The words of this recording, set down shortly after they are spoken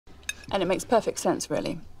And it makes perfect sense,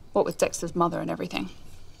 really. What with Dexter's mother and everything.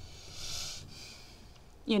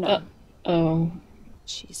 You know. Oh.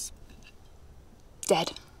 She's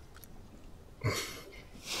dead.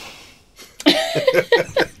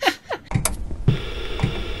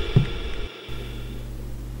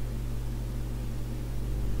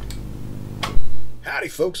 Howdy,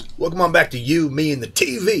 folks. Welcome on back to You, Me, and the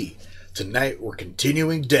TV. Tonight, we're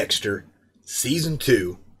continuing Dexter, Season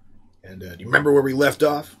 2. And do you remember where we left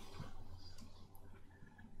off?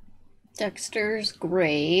 Dexter's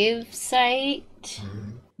grave site.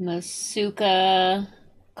 Masuka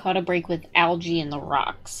caught a break with algae in the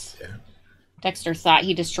rocks. Yeah. Dexter thought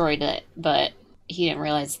he destroyed it, but he didn't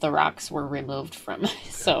realize the rocks were removed from it.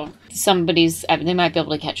 So they might be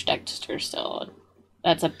able to catch Dexter still.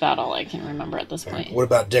 That's about all I can remember at this point. What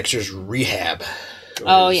about Dexter's rehab?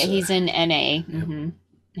 Oh, yeah, he's in NA. Mm-hmm.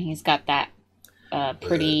 He's got that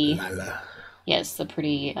pretty... Yes, the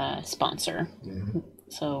pretty sponsor. Mm-hmm.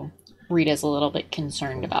 So Rita's a little bit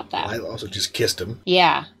concerned about that. I also just kissed him.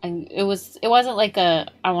 Yeah, it wasn't like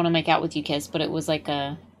a I want to make out with you kiss, but it was like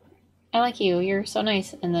a I like you, you're so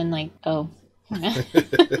nice, and then like oh.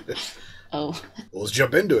 Oh. Well, let's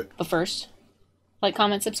jump into it. But first, like,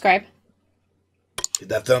 comment, subscribe. Hit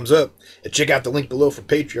that thumbs up. And check out the link below for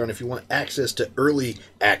Patreon if you want access to early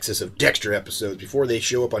access of Dexter episodes before they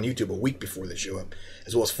show up on YouTube, a week before they show up,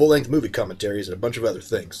 as well as full-length movie commentaries and a bunch of other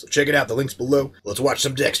things. So check it out. The link's below. Let's watch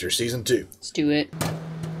some Dexter Season 2. Let's do it.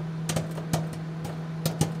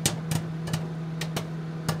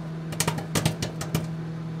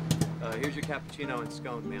 Here's your cappuccino and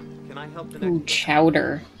scone, ma'am. Can I help the next? Ooh,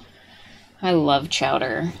 chowder. I love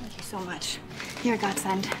chowder. Thank you so much. You're a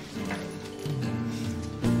godsend.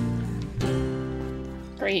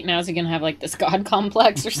 Great, now is he gonna have like this god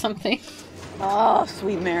complex or something? Oh,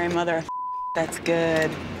 sweet Mary Mother. That's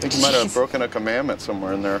good. I think you might have broken a commandment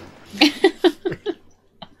somewhere in there. Running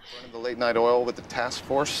the late night oil with the task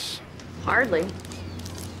force? Hardly.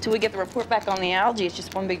 Till we get the report back on the algae, it's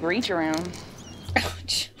just one big reach around.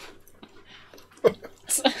 Ouch.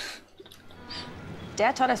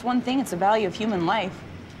 Dad taught us one thing, it's the value of human life.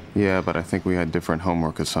 Yeah, but I think we had different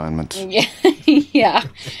homework assignments. Yeah, yeah.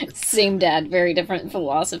 Same dad, very different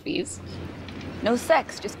philosophies. No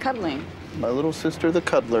sex, just cuddling. My little sister, the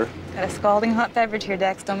cuddler. Got a scalding hot beverage here,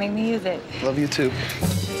 Dex. Don't make me use it. Love you too.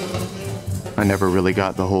 I never really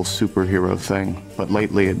got the whole superhero thing, but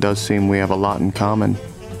lately it does seem we have a lot in common.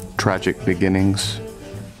 Tragic beginnings.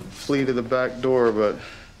 Flee to the back door, but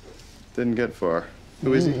didn't get far.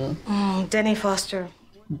 Who is he? Denny Foster.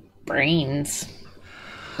 Brains.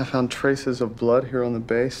 I found traces of blood here on the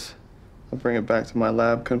base. I'll bring it back to my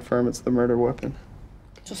lab, confirm it's the murder weapon.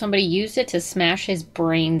 So somebody used it to smash his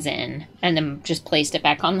brains in and then just placed it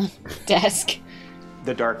back on the desk.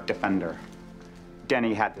 The Dark Defender.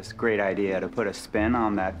 Denny had this great idea to put a spin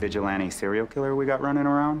on that vigilante serial killer we got running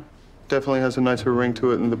around. Definitely has a nicer ring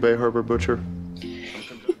to it than the Bay Harbor Butcher. He's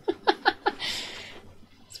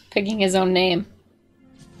picking his own name.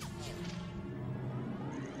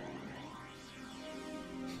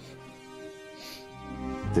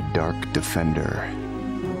 The Dark Defender.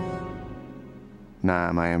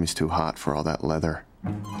 Nah, Miami's too hot for all that leather.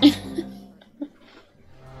 It's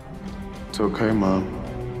okay, Mom.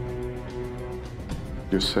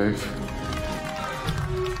 You're safe.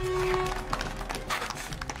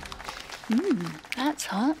 That's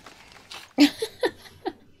hot.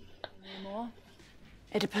 More.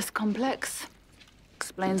 Oedipus complex.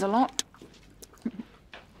 Explains a lot.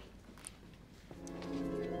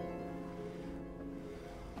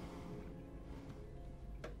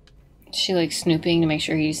 She like snooping to make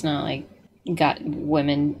sure he's not like got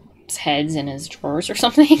women's heads in his drawers or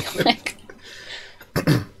something. Like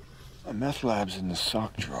A meth lab's in the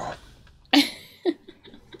sock drawer. You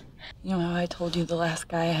know how I told you the last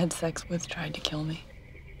guy I had sex with tried to kill me?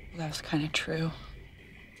 Well, that was kind of true.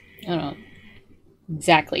 I don't know.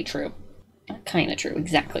 Exactly true. Not kind of true.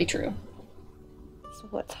 Exactly true. So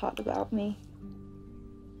what's hot about me?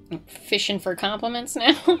 Fishing for compliments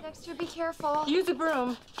now. Dexter, be careful. Use a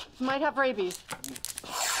broom. You might have rabies.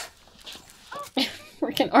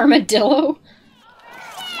 Freaking armadillo.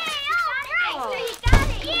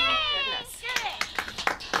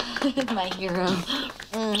 My hero.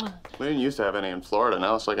 We didn't used to have any in Florida.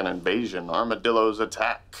 Now it's like an invasion. Armadillos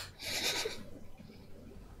attack.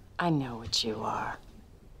 I know what you are.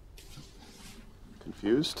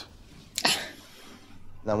 Confused?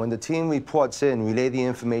 Now, when the team reports in, relay the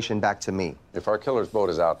information back to me. If our killer's boat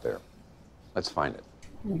is out there, let's find it.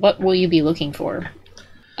 What will you be looking for?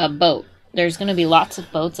 A boat. There's going to be lots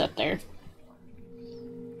of boats up there.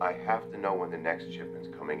 I have to know when the next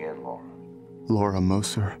shipment's coming in, Laura. Laura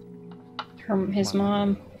Moser. His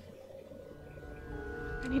mom.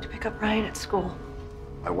 I need to pick up Ryan at school.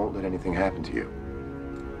 I won't let anything happen to you.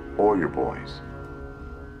 Or your boys.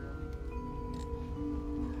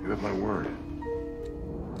 You have my word.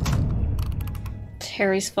 It's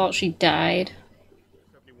Harry's fault she died.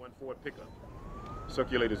 71 Ford pickup.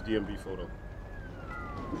 Circulator's DMV photo.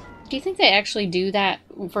 Do you think they actually do that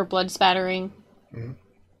for blood spattering? Mm-hmm.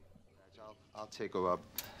 I'll take her up.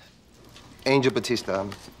 Angel Batista,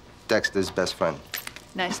 I'm Dexter's best friend.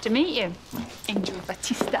 Nice to meet you, Angel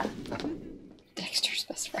Batista. Dexter's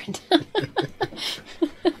best friend.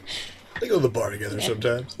 They go to the bar together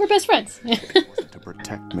sometimes. We're best friends. It wasn't to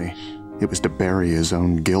protect me. It was to bury his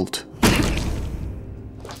own guilt.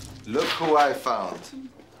 Look who I found.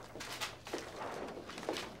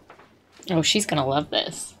 Oh, she's gonna love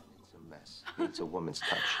this. It's a mess. Needs a woman's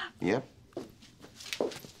touch. Yep.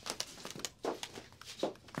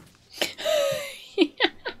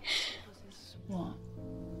 What?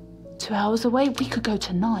 2 hours away? We could go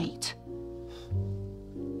tonight.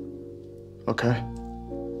 Okay.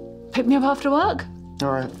 Pick me up after work?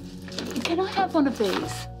 All right. Can I have one of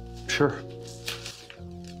these? Sure.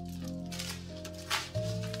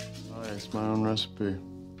 It's my own recipe.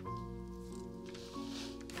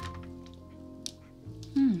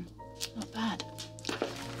 Not bad.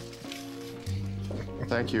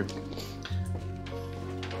 Thank you.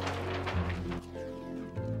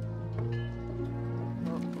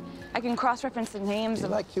 I can cross-reference the names You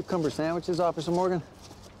of... like cucumber sandwiches, Officer Morgan?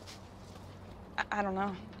 I don't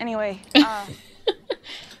know. Anyway,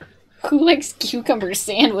 Who likes cucumber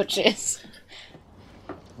sandwiches?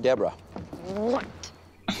 Deborah, What?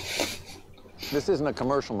 this isn't a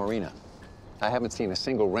commercial marina. I haven't seen a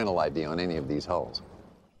single rental ID on any of these hulls.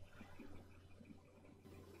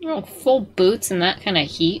 Oh, full boots in that kind of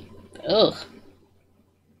heat. Ugh.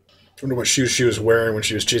 I wonder what shoes she was wearing when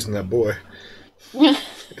she was chasing that boy. It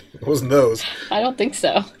wasn't those. I don't think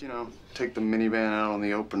so. You know, take the minivan out on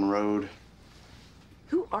the open road.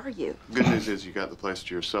 Who are you? Good news is you got the place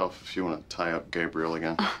to yourself if you want to tie up Gabriel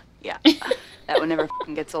again. Yeah, that one never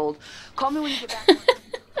gets old. Call me when you get back.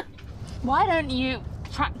 Why don't you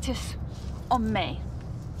practice on me?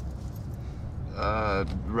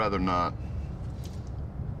 Rather not.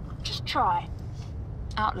 Just try.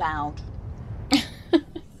 Out loud.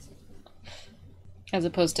 As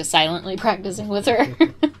opposed to silently practicing with her.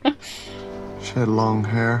 She had long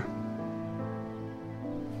hair.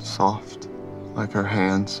 Soft, like her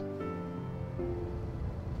hands.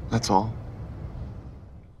 That's all.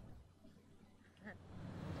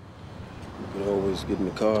 We could always get in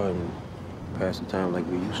the car and pass the time like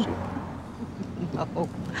we used to. No.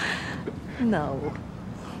 No.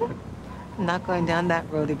 Not going down that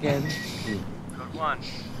road again. Code 1.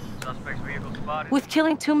 Suspect's vehicle spotted. With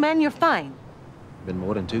killing 2 men, you're fine. Been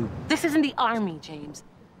more than 2. This isn't the army, James.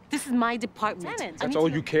 This is my department. That's all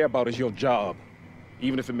you care about is your job.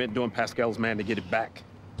 Even if it meant doing Pascal's man to get it back.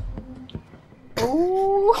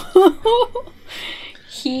 Oh,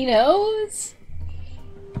 he knows.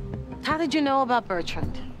 How did you know about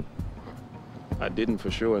Bertrand? I didn't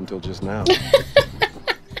for sure until just now.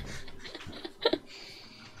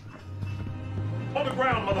 On the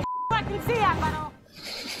ground, mother. I can see that,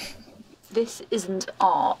 This isn't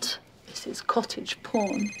art. This is cottage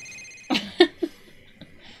porn.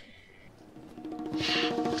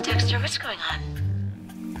 Dexter, what's going on?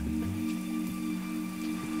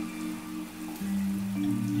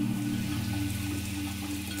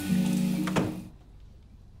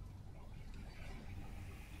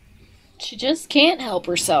 She just can't help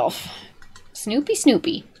herself. Snoopy,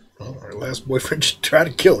 Snoopy. Well, our last boyfriend just tried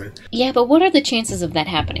to kill her. Yeah, but what are the chances of that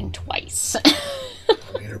happening twice?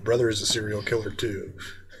 I mean, her brother is a serial killer, too.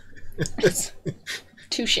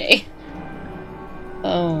 Touche.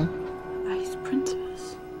 Oh. Ice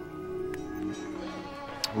princess.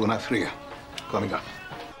 Una fria. Coming up.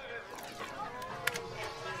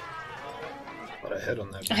 What a head on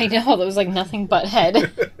that. I know, that was like nothing but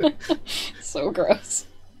head. So gross.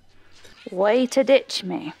 Way to ditch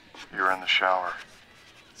me. You're in the shower.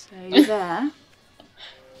 So you're there?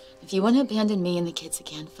 If you want to abandon me and the kids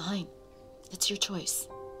again, fine. It's your choice.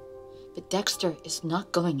 But Dexter is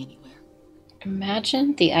not going anywhere.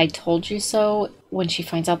 Imagine the I told you so when she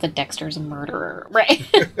finds out that Dexter's a murderer, right?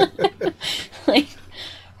 Like,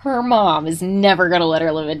 her mom is never gonna let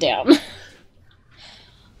her live it down.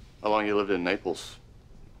 How long you lived in Naples?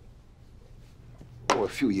 For a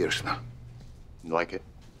few years now. You like it?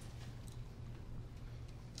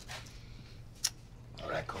 All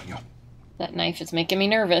right, coño. That knife is making me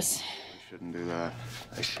nervous. Shouldn't do that.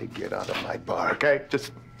 I say get out of my bar. Okay,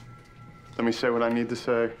 just let me say what I need to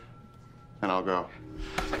say, and I'll go.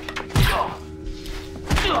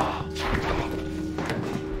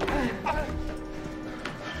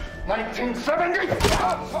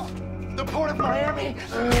 $1970. The port of Miami.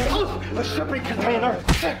 A shipping container.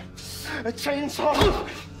 A chainsaw.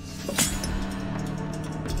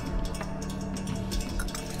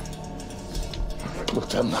 Look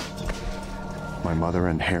at them. My mother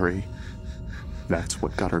and Harry, that's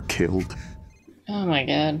what got her killed. Oh my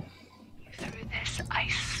god. Through this, I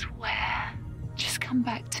swear. Just come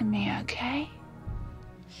back to me, okay?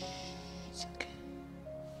 It's okay.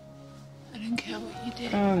 I don't care what you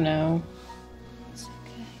did. Oh no. It's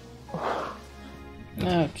okay.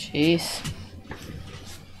 Oh jeez.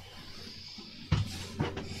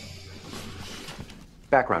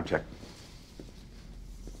 Background check.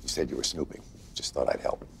 You said you were snooping. Just thought I'd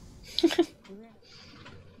help.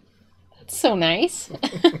 That's so nice.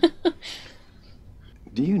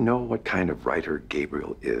 Do you know what kind of writer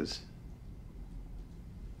Gabriel is?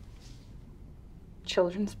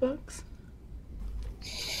 Children's books?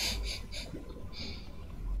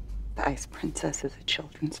 The Ice Princess is a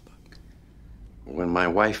children's book. When my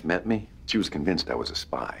wife met me, she was convinced I was a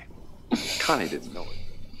spy. Connie didn't know it.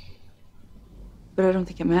 But I don't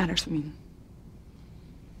think it matters. I mean,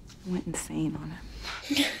 I went insane on him.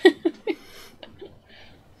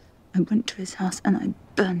 I went to his house and I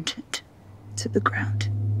burnt it to the ground.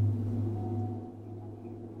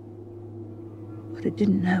 What I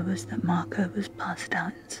didn't know was that Marco was passed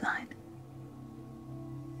out inside.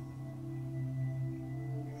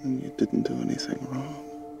 And you didn't do anything wrong.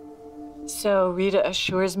 So Rita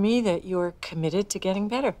assures me that you're committed to getting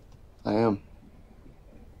better. I am.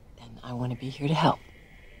 Then I want to be here to help.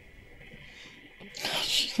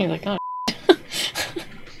 You're like, oh.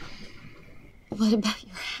 What about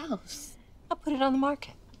your house? I'll put it on the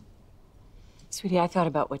market. Sweetie, I thought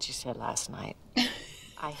about what you said last night.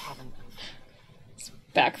 I haven't. It's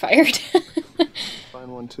backfired.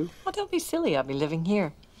 Find one too? Oh, don't be silly. I'll be living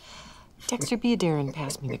here. Dexter, be a dear and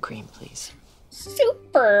pass me the cream, please.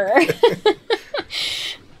 Super.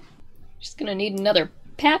 Just gonna need another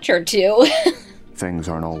patch or two. Things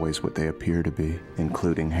aren't always what they appear to be,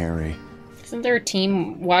 including Harry. Isn't there a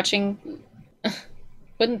team watching?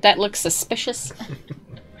 Wouldn't that look suspicious?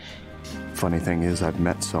 Funny thing is, I've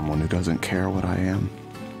met someone who doesn't care what I am.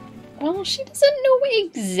 Well, she doesn't know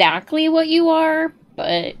exactly what you are, but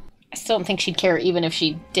I still don't think she'd care even if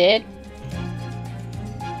she did.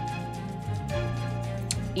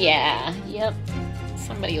 Yeah, yep.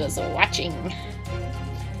 Somebody was watching.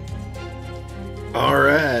 All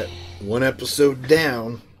right, one episode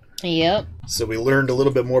down. Yep. So we learned a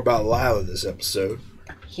little bit more about Lila this episode.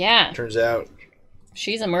 Yeah. Turns out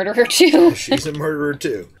she's a murderer too. she's a murderer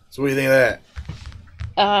too. So what do you think of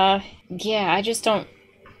that? Yeah, I just don't.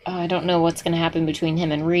 I don't know what's gonna happen between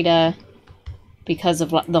him and Rita because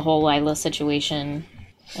of the whole Lila situation.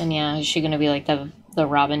 And yeah, is she gonna be like the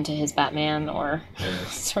Robin to his Batman or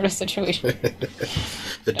sort of situation?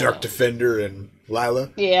 The Dark Defender and Lila.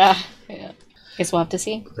 Yeah. Guess we'll have to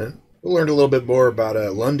see. Yeah. We learned a little bit more about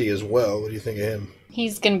Lundy as well. What do you think of him?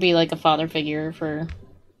 He's gonna be like a father figure for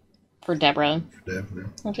Deborah. Yeah.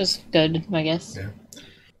 Which is good, I guess. Yeah.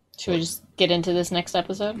 Should we just get into this next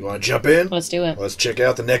episode? You want to jump in? Let's do it. Let's check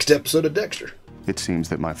out the next episode of Dexter. It seems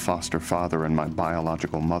that my foster father and my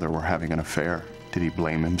biological mother were having an affair. Did he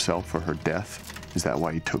blame himself for her death? Is that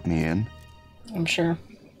why he took me in? I'm sure.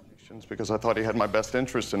 Because I thought he had my best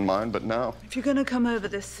interest in mind, but now... If you're gonna come over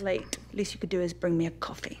this late, least you could do is bring me a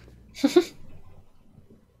coffee.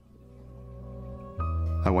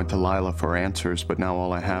 I went to Lila for answers, but now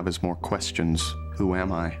all I have is more questions. Who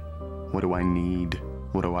am I? What do I need?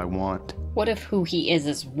 What do I want? What if who he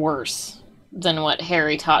is worse than what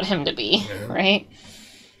Harry taught him to be, right?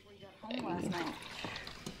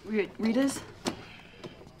 Rita's?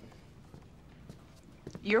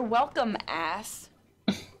 You're welcome, ass.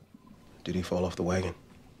 Did he fall off the wagon?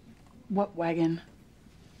 What wagon?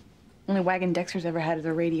 Only wagon Dexter's ever had is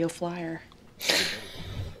a radio flyer.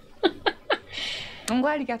 I'm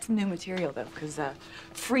glad he got some new material, though, because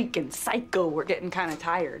Freak and Psycho were getting kind of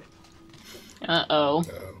tired. Uh-oh.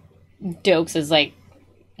 Dokes is like,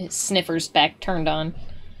 his sniffer's back turned on.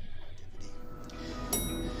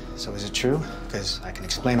 So is it true? Because I can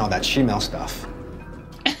explain all that shemale stuff.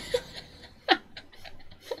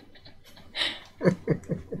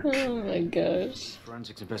 Oh my gosh.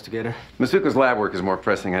 Forensics investigator. Masuka's lab work is more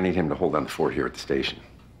pressing. I need him to hold down the fort here at the station.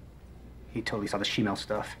 He totally saw the shemale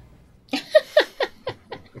stuff.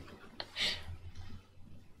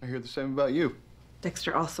 I hear the same about you.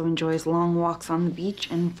 Dexter also enjoys long walks on the beach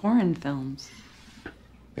and foreign films.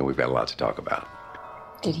 And we've got a lot to talk about.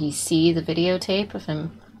 Did he see the videotape of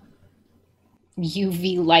him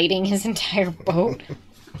UV lighting his entire boat.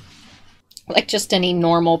 Like just any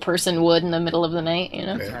normal person would in the middle of the night, you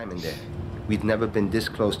know? Time in there. We've never been this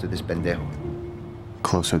close to this pendejo.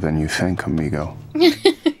 Closer than you think, amigo.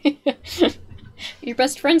 You're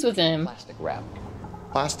best friends with him. Plastic wrap.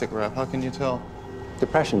 Plastic wrap? How can you tell?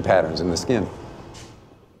 Depression patterns in the skin.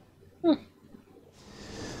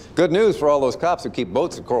 Good news for all those cops who keep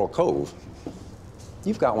boats at Coral Cove.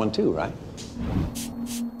 You've got one too, right?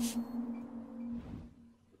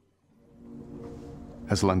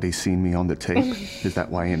 Has Lundy seen me on the tape? Is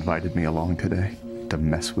that why he invited me along today? To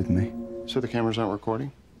mess with me? So the cameras aren't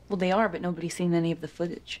recording? Well, they are, but nobody's seen any of the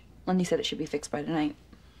footage. Lundy said it should be fixed by tonight.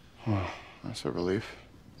 Oh, that's a relief.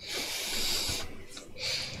 Is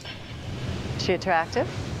she attractive?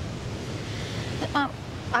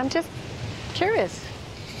 I'm just curious.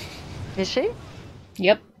 Is she?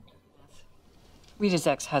 Yep. Rita's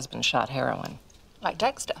ex-husband shot heroin. Like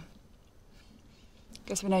Dexter.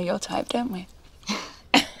 Guess we know your type, don't we?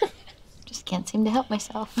 Just can't seem to help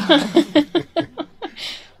myself.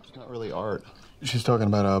 It's not really art. She's talking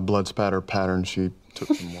about a blood spatter pattern she took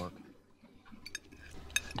from work.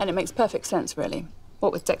 And it makes perfect sense, really.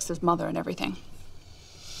 What with Dexter's mother and everything.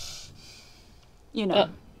 You know.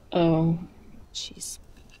 Oh. She's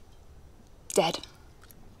dead.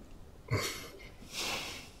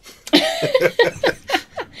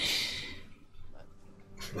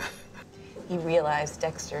 He realized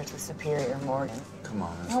Dexter's the superior Morgan. Come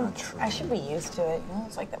on, that's not true. I should be used to it. You know,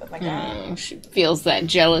 it's like that with my guy. She feels that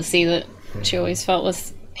jealousy that she always felt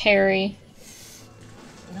with Harry.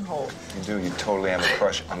 No. You do. You totally have a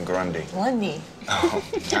crush on Grundy. Lundy. Oh,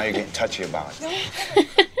 now you're getting touchy about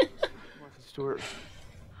it. Stuart.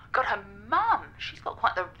 God, her mum. She's got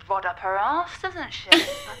quite the rod up her ass, doesn't she? By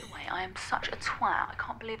the way, I am such a twat. I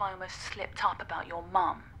can't believe I almost slipped up about your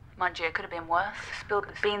mum. Mind you, it could have been worse. Spilled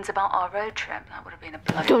the beans about our road trip. That would have been a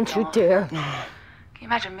bloody Don't you laugh. dare. Can you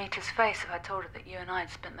imagine Mita's face if I told her that you and I had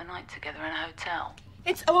spent the night together in a hotel?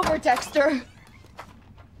 It's over, Dexter.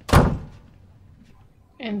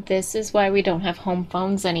 And this is why we don't have home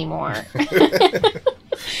phones anymore.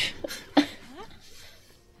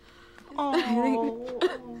 Oh.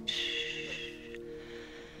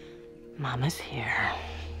 Mama's here.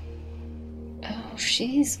 Oh,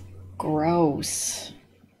 she's gross.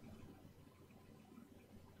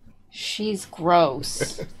 She's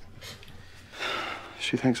gross.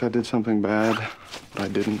 She thinks I did something bad, but I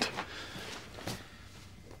didn't.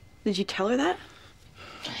 Did you tell her that?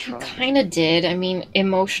 Kind of did. I mean,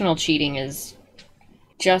 emotional cheating is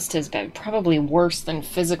just as bad, probably worse than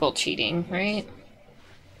physical cheating, right?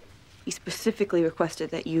 He specifically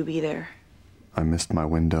requested that you be there. I missed my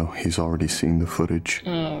window. He's already seen the footage.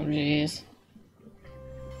 Oh, jeez.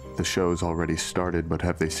 The show's already started, but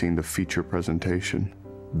have they seen the feature presentation?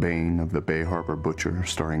 Bane of the Bay Harbor Butcher,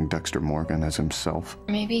 starring Dexter Morgan as himself.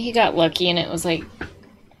 Maybe he got lucky and it was like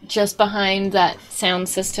just behind that sound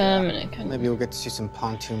system, and it Maybe we'll get to see some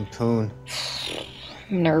pontoon poon.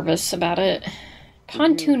 I'm nervous about it.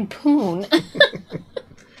 Pontoon poon.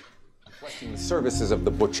 Requesting the services of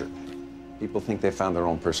the butcher. People think they found their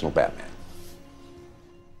own personal Batman.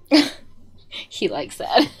 He likes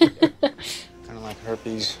that. Kind of like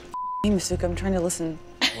herpes. Hey, Masuka, I'm trying to listen.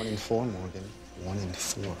 1 in 4, Morgan. 1 in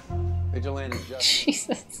 4. Vigilante justice.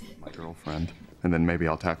 Jesus. My girlfriend. And then maybe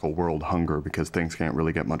I'll tackle world hunger because things can't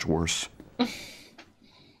really get much worse.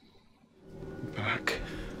 Back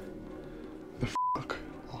the fuck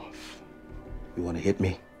off. You want to hit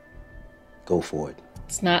me? Go for it.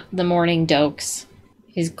 It's not the morning dokes.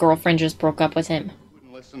 His girlfriend just broke up with him.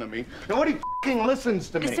 Wouldn't listen to me. Nobody f***ing listens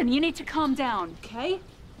to me. Listen, you need to calm down, okay?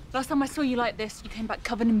 Last time I saw you like this, you came back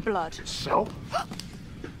covered in blood. So?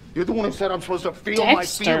 You're the one who said I'm supposed to feel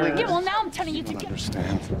Dexter. my feelings. Yeah, well, now I'm telling you to get...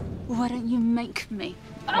 Understand. Why don't you make me?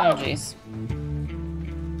 Oh, jeez.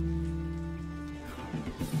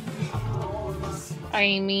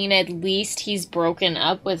 I mean, at least he's broken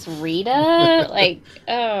up with Rita? Like,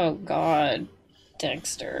 oh, God.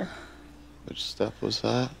 Dexter. Which step was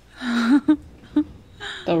that?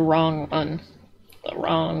 The wrong one. The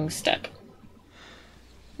wrong step.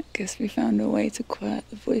 I guess we found a way to quiet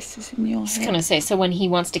the voices in your I was head. gonna say, so when he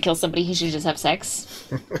wants to kill somebody, he should just have sex?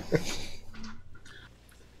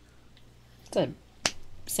 It's a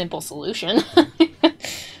simple solution.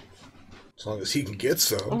 As long as he can get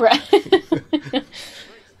some. Right.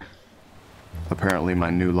 Apparently my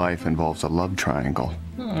new life involves a love triangle.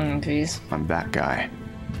 Oh, jeez. I'm that guy.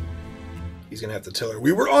 He's gonna have to tell her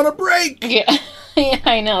we were on a break. Yeah. Yeah,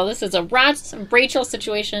 I know. This is a Ross and Rachel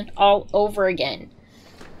situation all over again.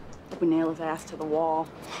 We nail his ass to the wall.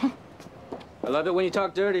 I love it when you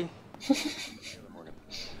talk dirty.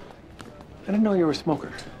 I didn't know you were a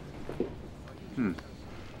smoker.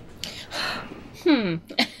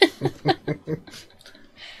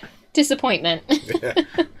 Disappointment.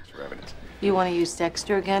 You want to use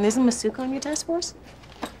Dexter again? Isn't Masuka on your task force?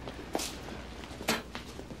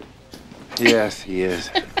 Yes, he is.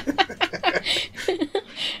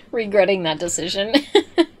 Regretting that decision.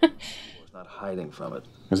 Not hiding from it.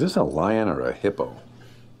 Is this a lion or a hippo?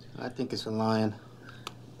 I think it's a lion.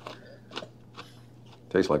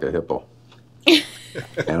 Tastes like a hippo.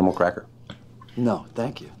 Animal cracker? No,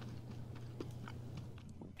 thank you.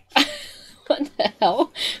 What the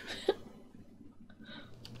hell?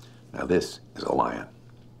 Now this is a lion.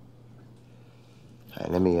 All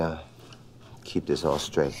right, let me keep this all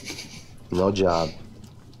straight. No job,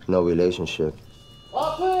 no relationship.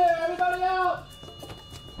 All clear, everybody out!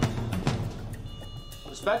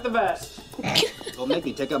 Respect the vest. Don't make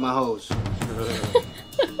me take out my hose.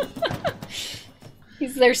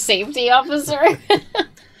 He's their safety officer.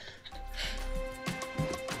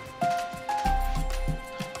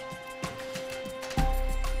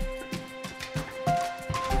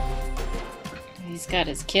 He's got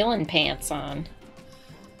his killing pants on.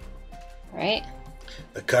 Right?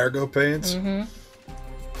 The cargo pants? Mm-hmm.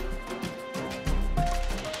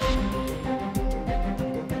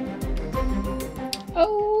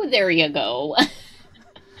 Oh, there you go.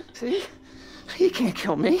 See? You can't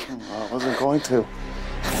kill me. Well, I wasn't going to.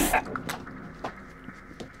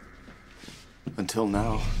 Until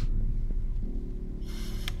now.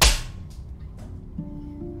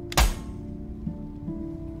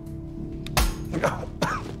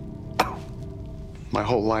 My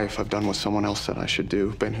whole life, I've done what someone else said I should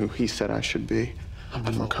do, been who he said I should be. I'm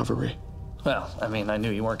in recovery. Well, I mean, I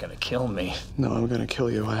knew you weren't going to kill me. No, I'm gonna kill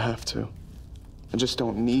you. I have to. I just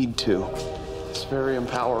don't need to. It's very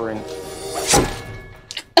empowering.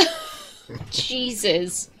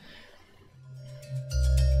 Jesus.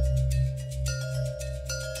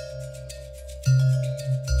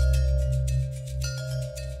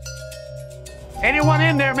 Anyone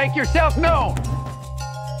in there, make yourself known!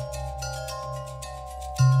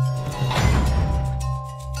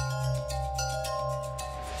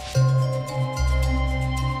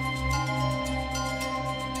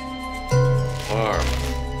 Arm.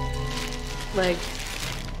 Leg.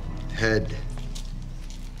 Head.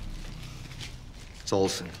 It's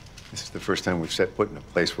Olsen. This is the first time we've set foot in a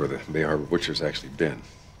place where the Bay Harbor Butcher's actually been.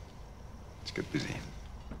 Let's get busy.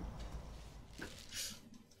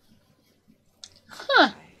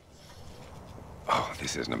 Huh. Oh,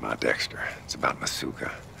 this isn't about Dexter. It's about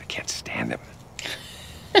Masuka. I can't stand him.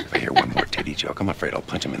 If I hear one more titty joke, I'm afraid I'll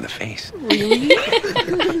punch him in the face. Really?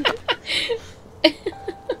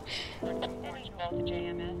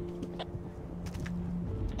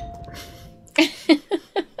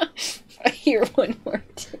 I hear one more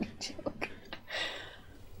joke.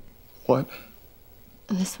 What?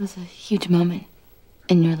 This was a huge moment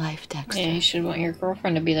in your life, Dexter. Yeah, you should want your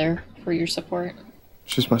girlfriend to be there for your support.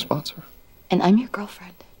 She's my sponsor. And I'm your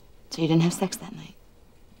girlfriend. So you didn't have sex that night.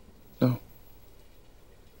 No.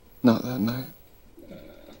 Not that night.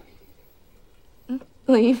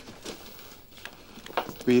 Leave.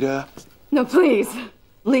 Rita. No, please.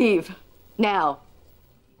 Leave. Now.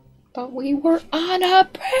 But we were on a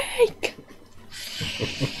break.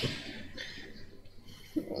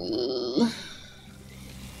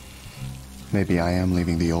 Maybe I am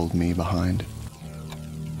leaving the old me behind.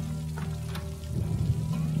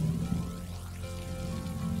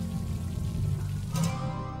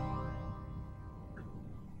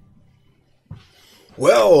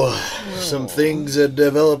 Well, some things had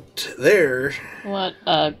developed there. What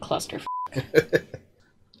a cluster. So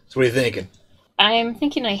what are you thinking? I'm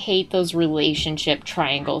thinking I hate those relationship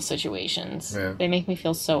triangle situations. Yeah. They make me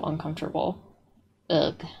feel so uncomfortable.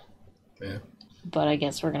 Ugh. Yeah. But I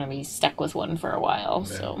guess we're going to be stuck with one for a while,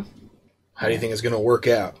 so. How do you think it's going to work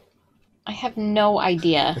out? I have no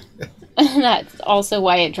idea. That's also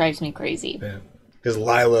why it drives me crazy. Yeah. Because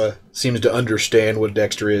Lila seems to understand what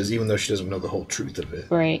Dexter is, even though she doesn't know the whole truth of it.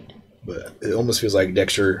 Right. But it almost feels like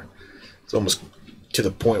Dexter is almost to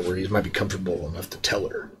the point where he might be comfortable enough to tell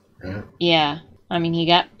her. Right? Yeah. I mean, he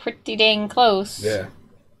got pretty dang close. Yeah.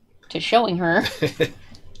 To showing her.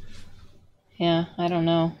 Yeah, I don't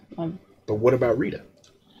know. But what about Rita?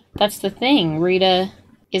 That's the thing. Rita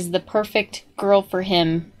is the perfect girl for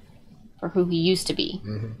him for who he used to be.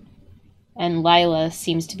 Mm-hmm. And Lila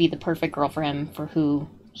seems to be the perfect girl for him for who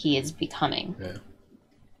he is becoming. Yeah.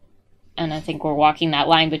 And I think we're walking that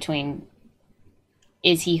line between,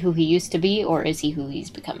 is he who he used to be or is he who he's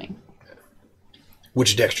becoming?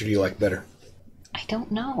 Which Dexter do you like better? I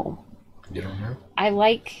don't know. You don't know? I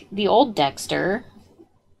like the old Dexter.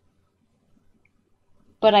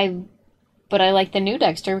 But I like the new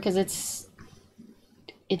Dexter because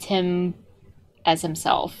it's him as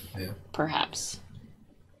himself. Yeah. Perhaps.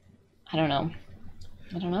 I don't know.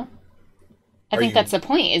 I think that's the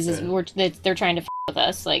point. Is they're trying to f with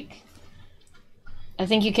us. Like, I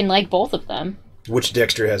think you can like both of them. Which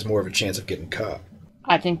Dexter has more of a chance of getting caught?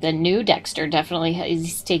 I think the new Dexter definitely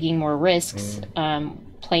is taking more risks,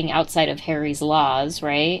 playing outside of Harry's laws,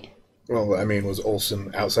 right? Well, I mean, was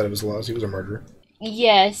Olsen outside of his laws? He was a murderer.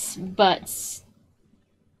 Yes, but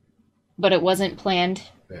it wasn't planned.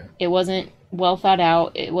 Yeah. It wasn't well thought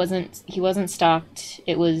out. He wasn't stalked.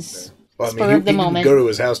 It was Well, spur of the moment. He didn't go to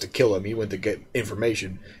his house to kill him. He went to get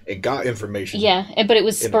information and got information. Yeah, but it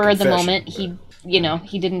was spur of the moment. But...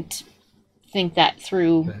 He didn't think that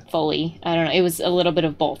through fully. I don't know. It was a little bit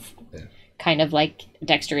of both. Yeah. Kind of like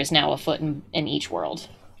Dexter is now a foot in each world.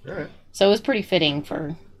 All right. So it was pretty fitting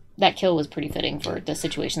for... That kill was pretty fitting for the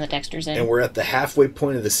situation that Dexter's in. And we're at the halfway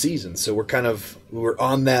point of the season, so we're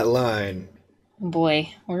on that line.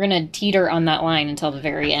 Boy, we're going to teeter on that line until the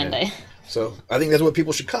very end. Yeah. So I think that's what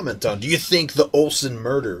people should comment on. Do you think the Olsen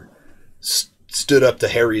murder stood up to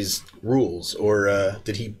Harry's rules, or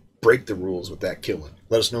did he break the rules with that killing?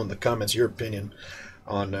 Let us know in the comments your opinion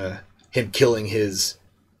on him killing his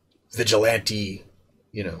vigilante,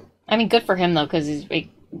 I mean, good for him, though, because it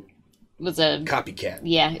was a... copycat.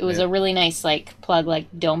 Yeah, it was a really nice, plug,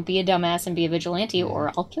 don't be a dumbass and be a vigilante,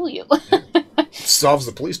 or I'll kill you. Solves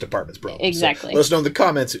the police department's problem. Exactly. So let us know in the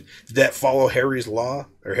comments, did that follow Harry's law,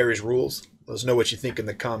 or Harry's rules? Let us know what you think in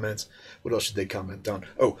the comments. What else should they comment on?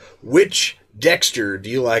 Oh, which Dexter do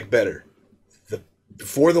you like better?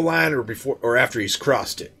 Before the line or after he's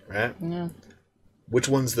crossed it, right? Yeah. Which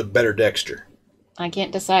one's the better Dexter? I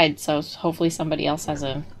can't decide, so hopefully somebody else has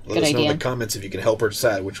a good idea. Let us know in the comments if you can help her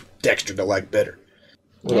decide which Dexter to like better.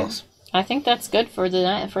 What else? I think that's good for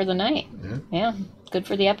the night. Yeah, good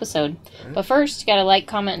for the episode. Right. But first, you gotta like,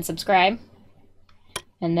 comment, and subscribe.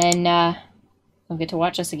 And then you'll get to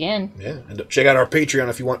watch us again. Yeah, and check out our Patreon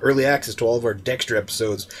if you want early access to all of our Dexter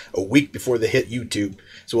episodes a week before they hit YouTube,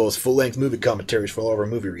 as well as full-length movie commentaries for all of our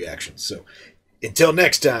movie reactions. So, until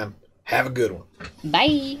next time, have a good one.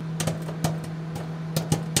 Bye.